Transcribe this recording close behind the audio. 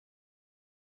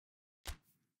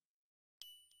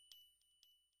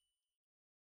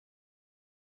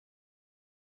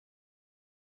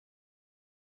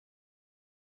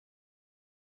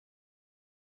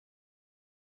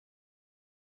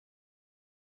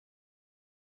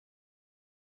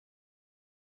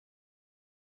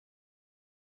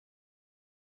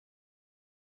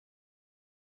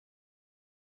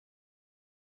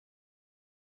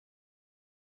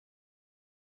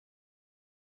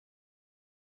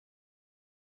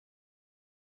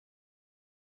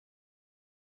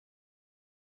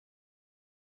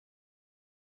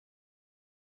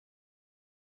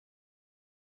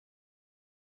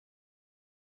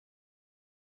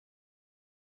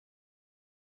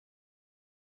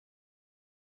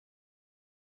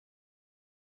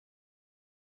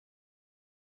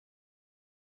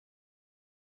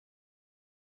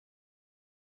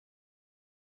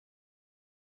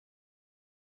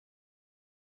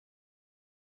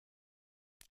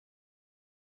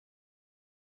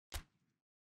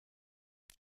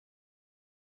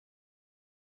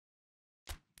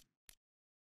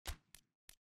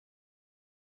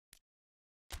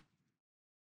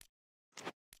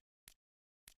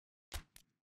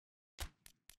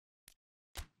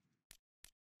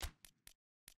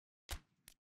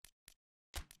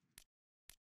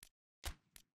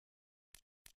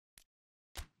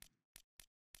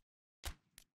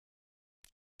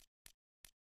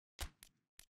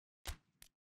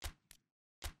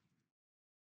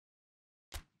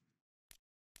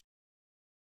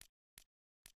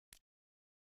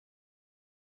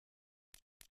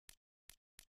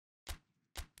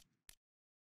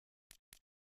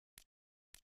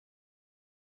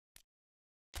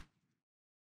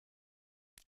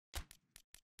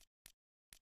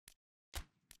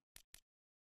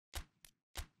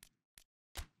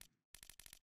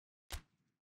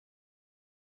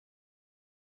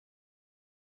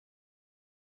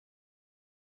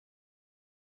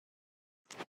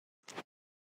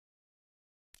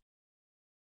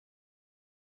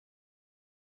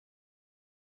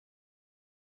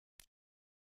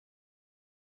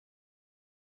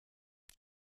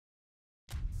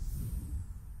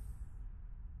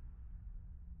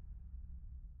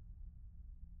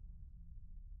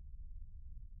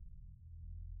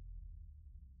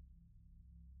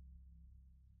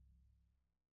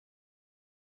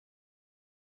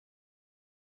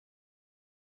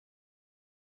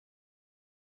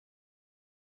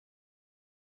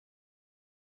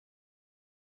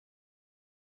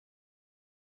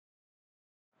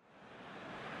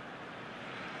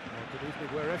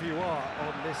Wherever you are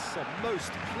on this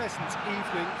most pleasant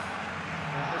evening,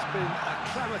 there has been a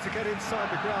clamour to get inside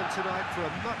the ground tonight for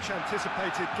a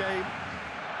much-anticipated game.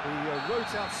 The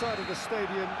roads outside of the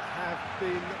stadium have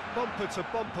been bumper to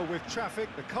bumper with traffic.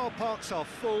 The car parks are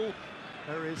full.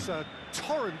 There is a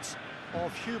torrent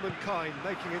of humankind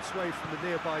making its way from the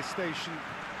nearby station,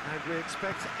 and we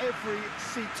expect every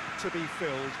seat to be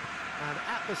filled. An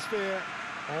atmosphere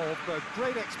of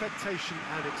great expectation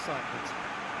and excitement.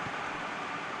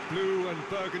 Blue and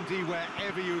burgundy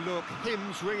wherever you look,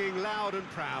 hymns ringing loud and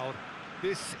proud.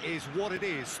 This is what it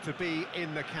is to be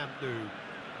in the Camp Nou.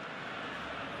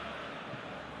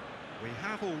 We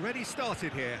have already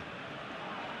started here.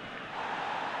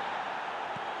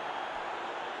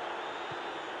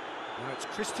 Now it's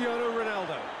Cristiano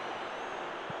Ronaldo.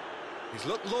 He's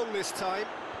looked long this time.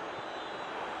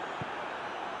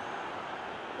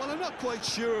 Well, I'm not quite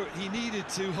sure he needed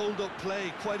to hold up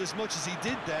play quite as much as he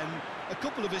did then. A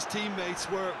couple of his teammates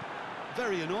were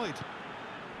very annoyed.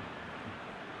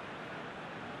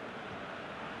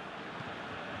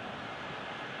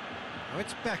 Now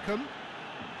it's Beckham.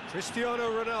 Cristiano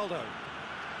Ronaldo.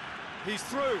 He's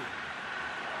through.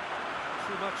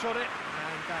 Too much on it,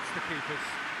 and that's the keepers.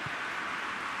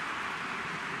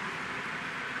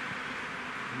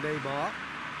 Neymar.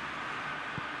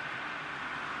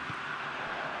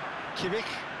 Kimmich.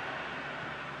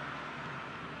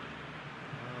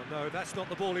 Oh no, that's not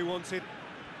the ball he wanted.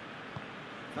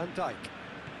 Van Dijk.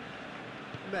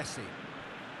 Messi.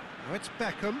 Now it's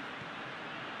Beckham.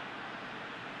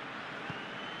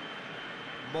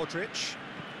 Modric.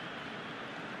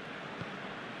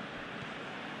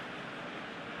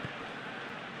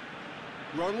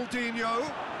 Ronaldinho.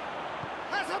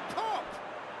 Has a pop!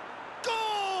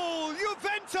 Goal!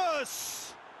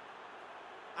 Juventus!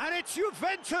 And it's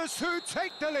Juventus who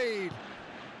take the lead.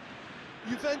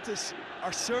 Juventus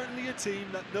are certainly a team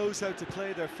that knows how to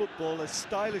play their football as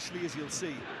stylishly as you'll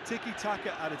see.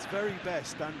 Tiki-taka at its very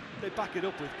best, and they back it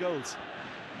up with goals.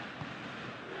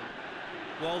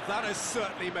 Well, that has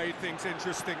certainly made things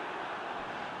interesting.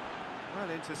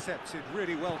 Well intercepted,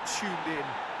 really well tuned in.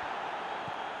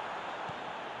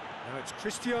 Now it's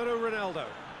Cristiano Ronaldo.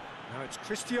 Now it's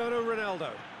Cristiano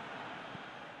Ronaldo.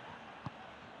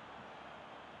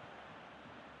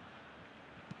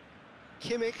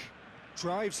 Kimmich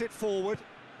drives it forward,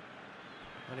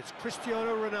 and it's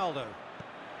Cristiano Ronaldo.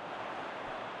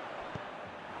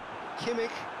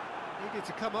 Kimmich needed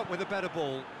to come up with a better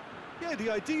ball. Yeah, the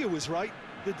idea was right,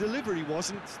 the delivery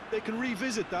wasn't. They can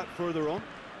revisit that further on.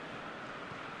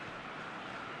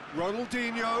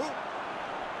 Ronaldinho.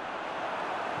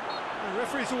 The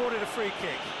referee's awarded a free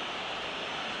kick.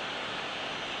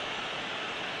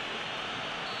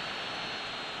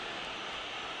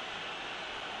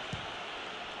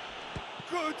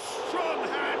 Good, strong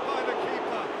hand by the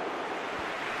keeper.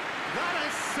 That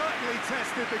has certainly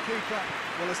tested the keeper.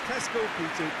 Well, as tests go,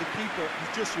 Peter, the keeper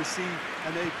has just received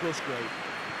an A+ grade.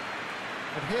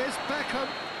 And here's Beckham.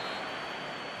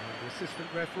 And the assistant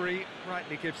referee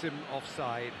rightly gives him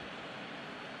offside.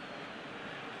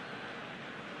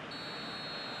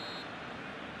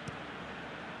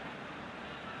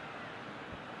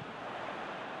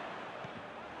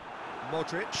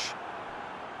 Modric.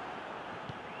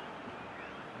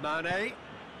 Mane,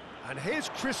 and here's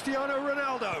Cristiano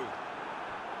Ronaldo.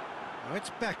 Now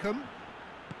it's Beckham.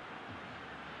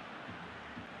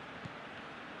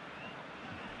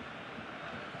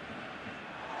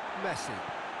 Messi.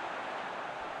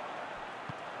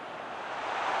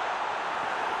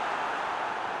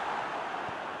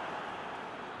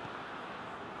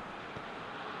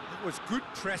 That was good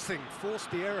pressing, forced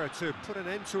the error to put an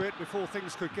end to it before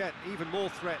things could get even more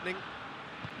threatening.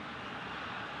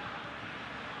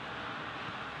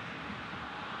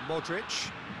 Modric.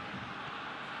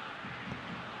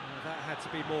 That had to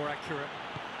be more accurate.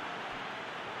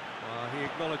 He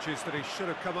acknowledges that he should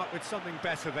have come up with something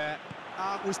better there.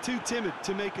 Was too timid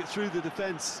to make it through the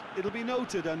defence. It'll be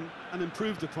noted and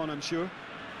improved upon, I'm sure.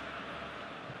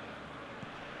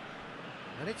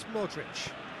 And it's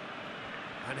Modric.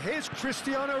 And here's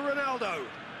Cristiano Ronaldo.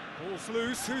 Ball's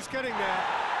loose, who's getting there?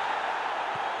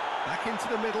 Back into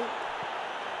the middle.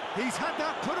 He's had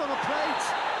that put on a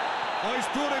plate. Oh, he's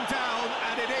brought him down,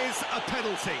 and it is a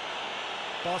penalty.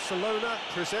 Barcelona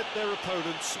present their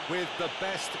opponents with the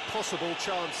best possible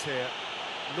chance here.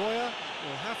 Neuer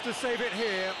will have to save it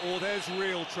here, or there's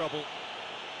real trouble.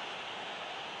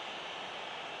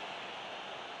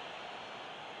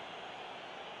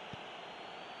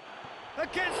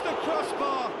 Against the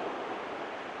crossbar.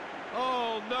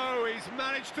 Oh, no, he's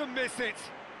managed to miss it.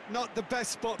 Not the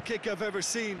best spot kick I've ever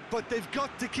seen, but they've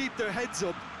got to keep their heads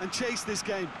up and chase this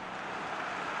game.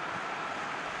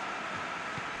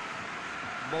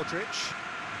 Modric.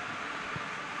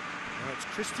 Now it's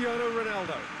Cristiano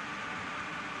Ronaldo.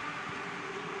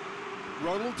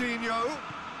 Ronaldinho.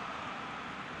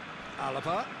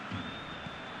 Alaba.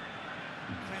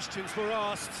 Questions were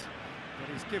asked, but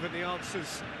he's given the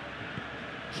answers.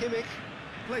 Kimmich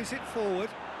plays it forward.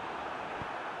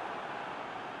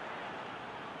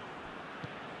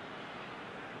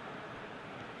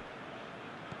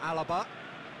 Alaba.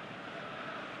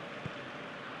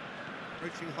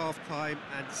 Approaching half-time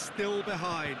and still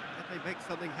behind. Can they make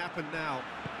something happen now?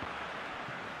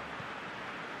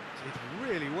 Did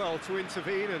really well to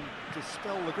intervene and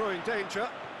dispel the growing danger.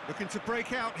 Looking to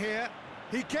break out here.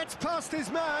 He gets past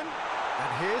his man.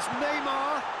 And here's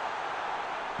Neymar.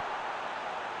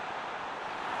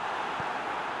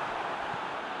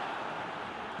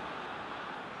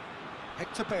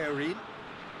 Hector Bellerin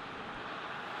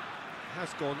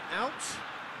has gone out.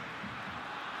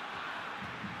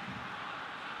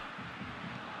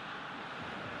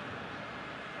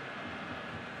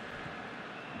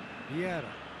 Vieira.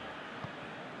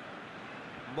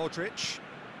 Modric.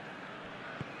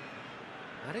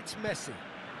 And it's Messi.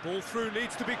 Ball through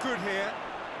needs to be good here.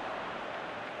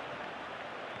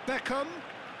 Beckham.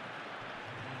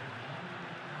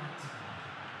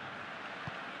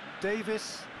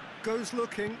 Davis goes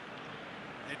looking.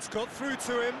 It's got through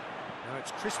to him. Now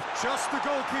it's Chris. Just the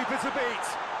goalkeeper to beat.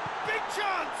 Big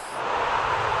chance!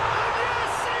 And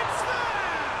yes, it's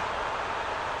there!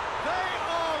 They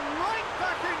are right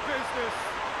back in business.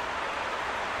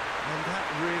 And that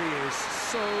really is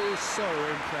so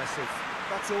impressive.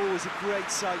 That's always a great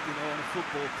sight, you know, on a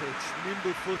football pitch.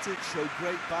 Nimble-footed, show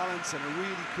great balance and a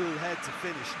really cool head to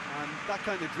finish. And that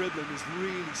kind of dribbling is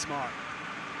really smart.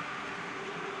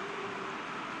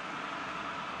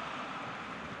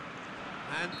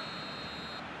 And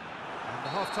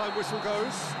the half-time whistle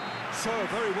goes. So a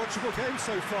very watchable game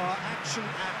so far. Action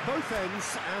at both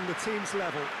ends and the team's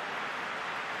level.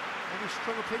 Any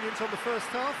strong opinions on the first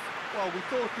half? Well, we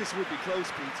thought this would be close,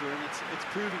 Peter, and it's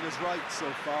proving us right so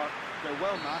far. They're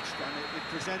well matched, and it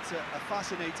presents a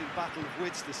fascinating battle of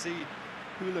wits to see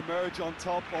who'll emerge on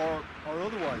top or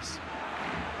otherwise.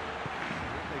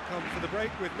 They come for the break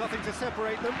with nothing to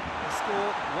separate them. The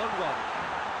score 1-1.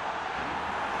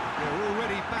 They're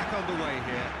already back underway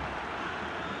here.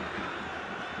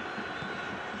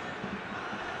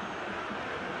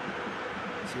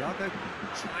 Thiago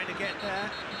trying to get there.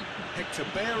 Hector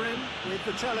Bellerin with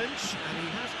the challenge, and he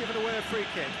has given away a free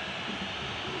kick.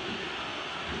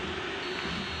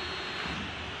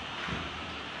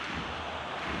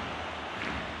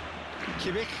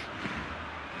 Kimmich.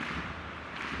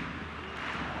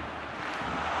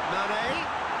 Mane.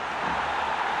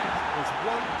 Was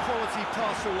one quality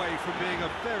pass away from being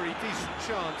a very decent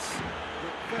chance,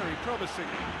 but very promising.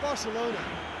 Barcelona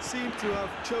seem to have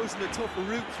chosen a tougher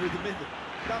route through the middle.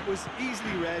 That was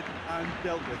easily read and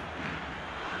dealt with.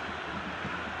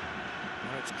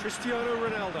 Now it's Cristiano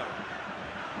Ronaldo.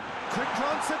 Quick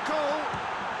glance at goal.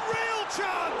 Real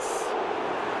chance!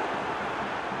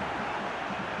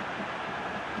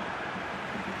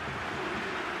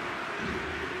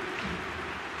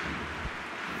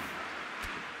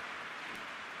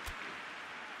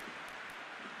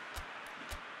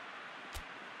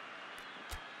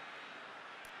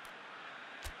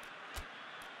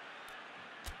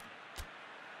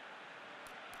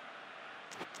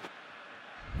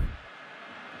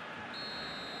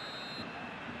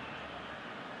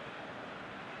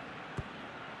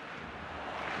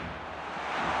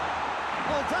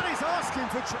 That is asking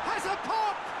for... Has a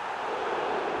pop!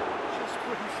 Just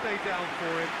couldn't stay down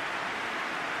for him.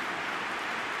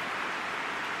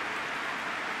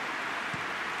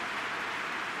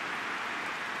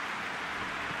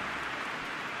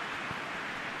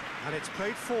 And it's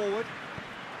played forward.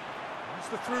 There's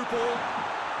the through ball.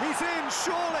 He's in,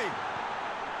 surely!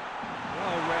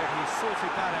 Well read, he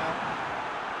sorted that out.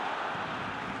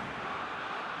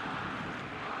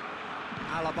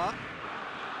 Alaba.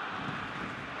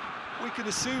 We can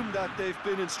assume that they've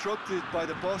been instructed by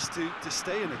the boss to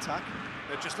stay in attack.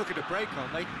 They're just looking to break,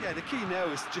 aren't they? Yeah, the key now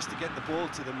is just to get the ball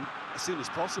to them as soon as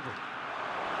possible.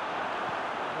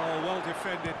 Oh, well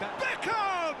defended. That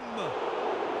Beckham!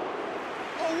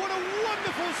 Oh, what a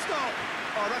wonderful stop!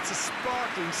 Oh, that's a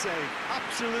sparkling save.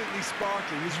 Absolutely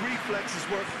sparkling. His reflexes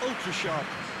were ultra sharp.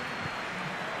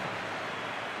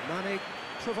 Mane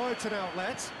provides an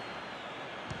outlet.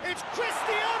 It's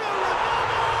Cristiano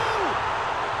Ronaldo!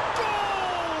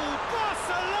 Goal!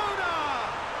 Barcelona!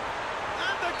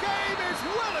 And the game is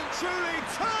well and truly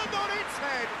turned on its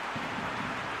head.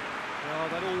 Oh,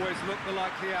 that always looked the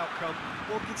likely outcome.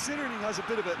 Well, considering he has a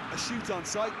bit of a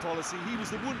shoot-on-sight policy, he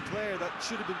was the one player that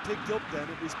should have been picked up then.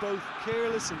 It was both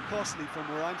careless and costly from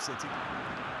where I'm sitting.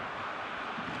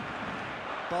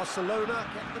 Barcelona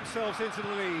get themselves into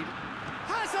the lead.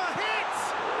 Has a hit!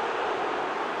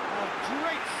 A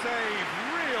great save,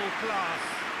 real class.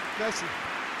 Messi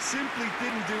simply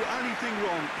didn't do anything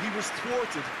wrong. He was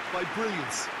thwarted by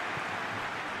brilliance.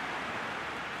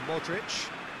 Modric.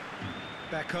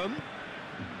 Beckham.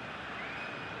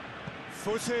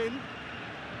 Foot in.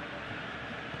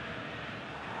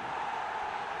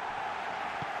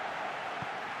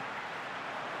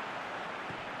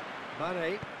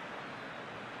 Mane.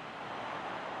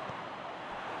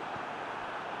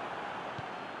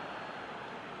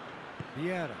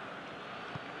 Vieira.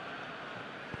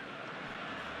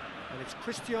 And it's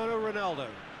Cristiano Ronaldo.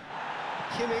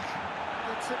 Kimmich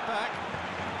gets it back.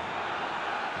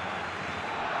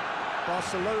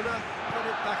 Barcelona get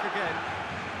it back again.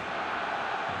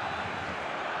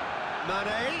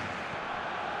 Mane.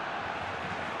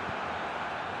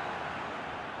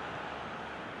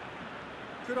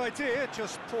 Good idea,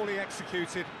 just poorly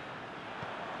executed.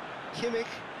 Kimmich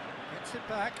gets it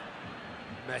back.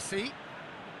 Messi. He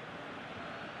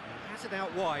has it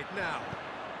out wide now.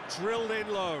 Drilled in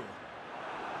low.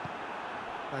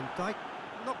 Van Dijk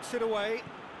knocks it away.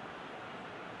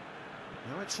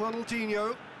 Now it's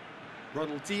Ronaldinho.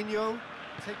 Ronaldinho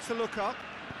takes a look up.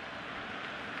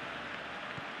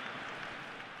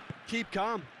 Keep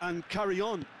calm and carry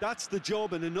on. That's the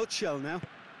job in a nutshell now.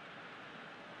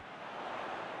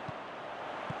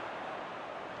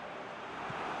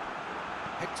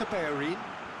 Hector Bellerin.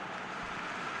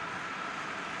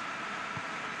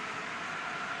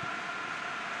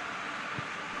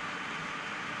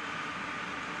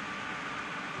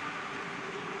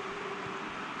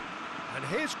 And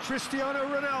here's Cristiano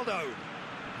Ronaldo.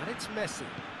 And it's Messi.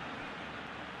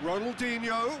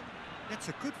 Ronaldinho gets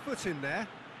a good foot in there.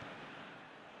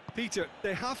 Peter,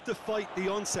 they have to fight the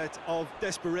onset of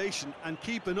desperation and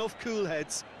keep enough cool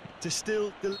heads to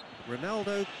still...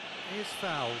 Ronaldo is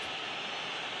fouled.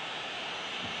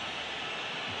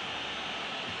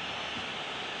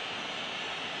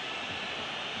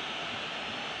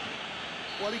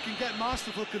 Well, he can get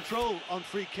masterful control on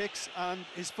free kicks, and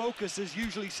his focus is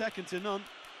usually second to none.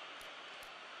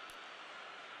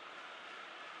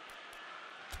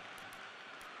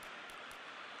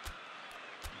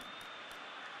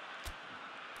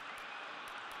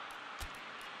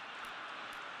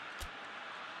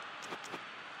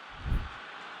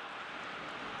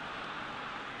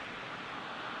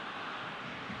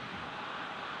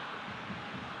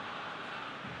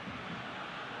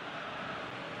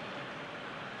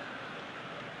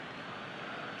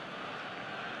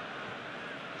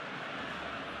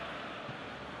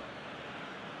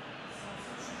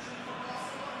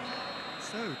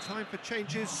 So, time for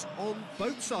changes on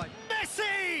both sides.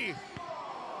 Messi!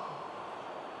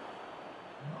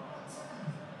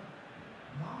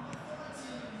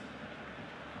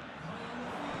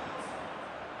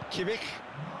 Kimmich,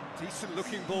 decent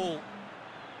looking ball.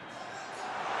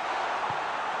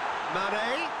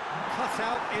 Mane, cut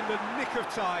out in the nick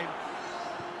of time.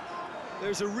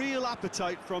 There's a real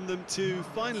appetite from them to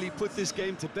finally put this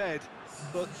game to bed,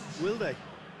 but will they?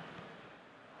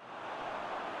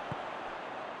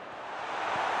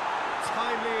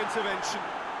 Timely intervention.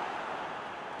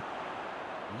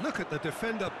 Look at the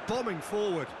defender bombing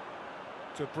forward.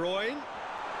 De Bruyne.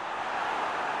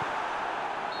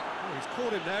 Oh, he's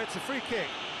caught him there, it's a free kick.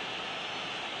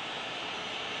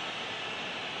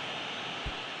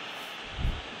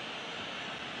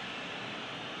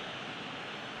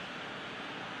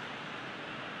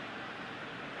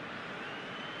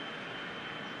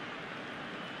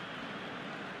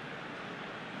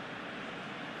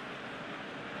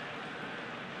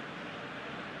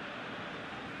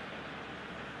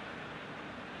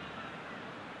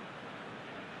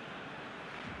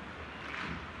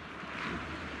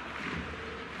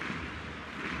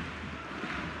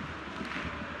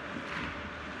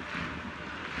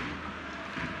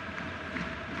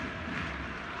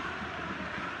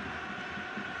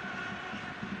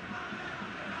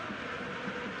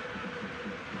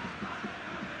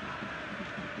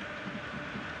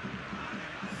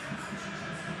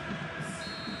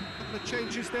 The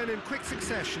changes then in quick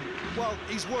succession. Well,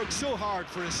 he's worked so hard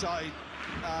for his side,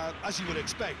 as you would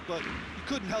expect, but you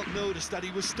couldn't help notice that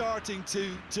he was starting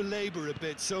to labour a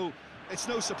bit, so it's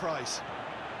no surprise.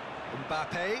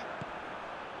 Mbappe.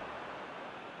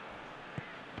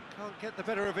 Can't get the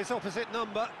better of his opposite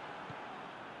number.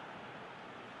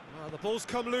 Well, the ball's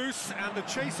come loose and the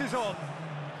chase is on.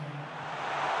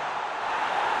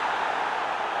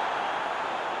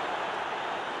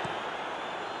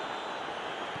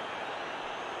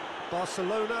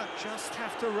 Barcelona just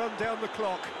have to run down the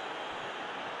clock.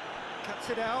 Cuts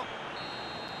it out.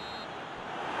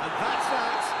 And that's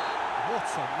that. What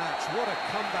a match, what a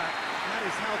comeback. That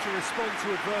is how to respond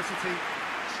to adversity.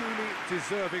 Truly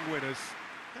deserving winners.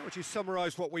 How would you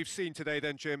summarise what we've seen today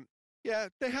then, Jim? Yeah,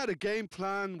 they had a game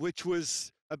plan which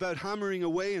was about hammering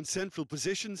away in central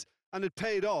positions, and it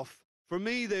paid off. For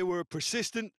me, they were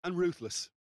persistent and ruthless.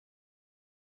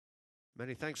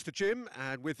 Many thanks to Jim,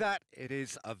 and with that, it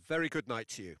is a very good night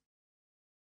to you.